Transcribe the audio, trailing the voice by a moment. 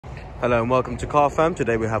Hello and welcome to Car Firm.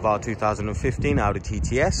 Today we have our 2015 Audi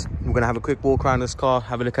TTS. We're going to have a quick walk around this car,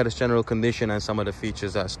 have a look at its general condition and some of the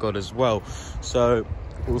features that it's got as well. So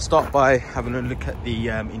we'll start by having a look at the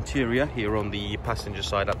interior here on the passenger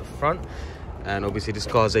side at the front. And obviously this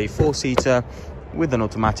car is a 4-seater with an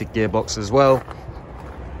automatic gearbox as well.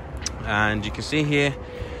 And you can see here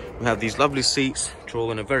we have these lovely seats, which are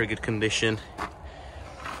all in a very good condition.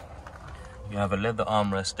 You have a leather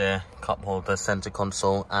armrest there, cup holder, center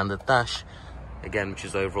console, and the dash, again, which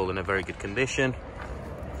is overall in a very good condition,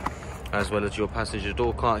 as well as your passenger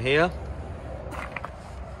door cart here.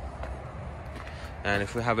 And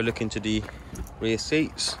if we have a look into the rear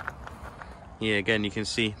seats, here again you can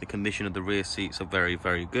see the condition of the rear seats are very,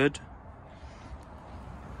 very good.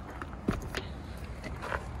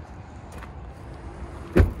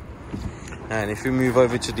 And if we move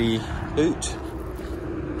over to the boot,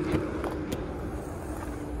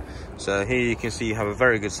 so here you can see you have a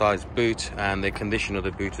very good sized boot, and the condition of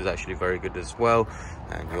the boot is actually very good as well.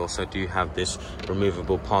 And you also do have this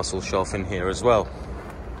removable parcel shelf in here as well.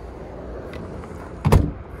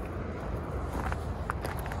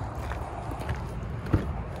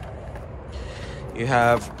 You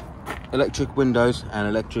have electric windows and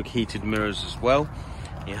electric heated mirrors as well.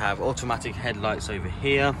 You have automatic headlights over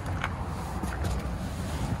here.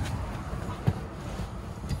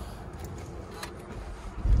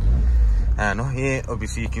 And here,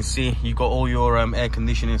 obviously, you can see you got all your air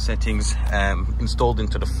conditioning settings installed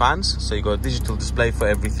into the fans. So you got a digital display for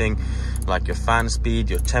everything, like your fan speed,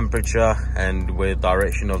 your temperature, and with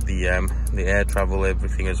direction of the air travel,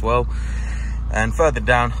 everything as well. And further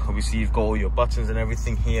down, obviously, you've got all your buttons and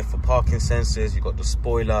everything here for parking sensors. You've got the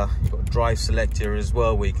spoiler, you've got drive select here as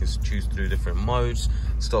well, where you can choose through different modes.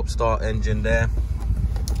 Stop, start, engine there.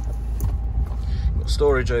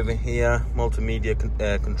 Storage over here,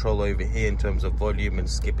 multimedia control over here in terms of volume and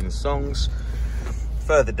skipping songs.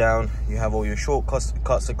 Further down you have all your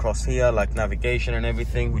shortcuts across here, like navigation and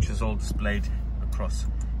everything, which is all displayed across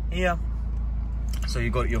here. So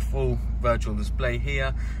you've got your full virtual display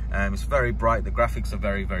here. It's very bright, the graphics are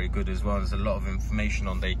very, very good as well. There's a lot of information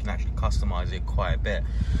on there, you can actually customize it quite a bit.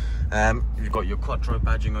 You've got your Quattro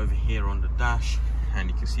badging over here on the dash, and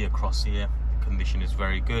you can see across here condition is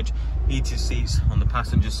very good. Heated seats on the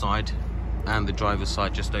passenger side and the driver's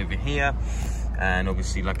side just over here. And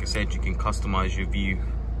obviously, like I said, you can customize your view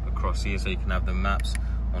across here, so you can have the maps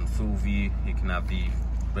on full view, you can have the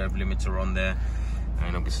rev limiter on there,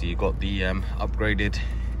 and obviously you got the upgraded,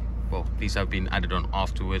 well, these have been added on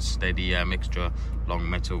afterwards, they're the extra long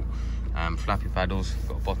metal flappy paddles.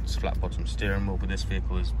 You've got a flat bottom steering wheel with this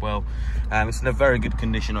vehicle as well. It's in a very good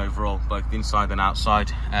condition overall, both inside and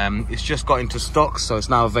outside. It's just got into stock, so it's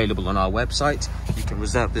now available on our website. You can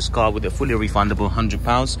reserve this car with a fully refundable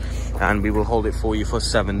 £100, and we will hold it for you for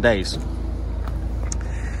 7 days.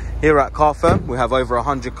 Here at Car Firm, we have over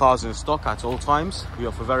 100 cars in stock at all times. We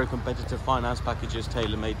offer very competitive finance packages,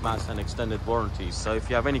 tailor-made mats and extended warranties. So if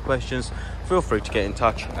you have any questions, feel free to get in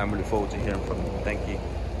touch, and we look forward to hearing from you. Thank you.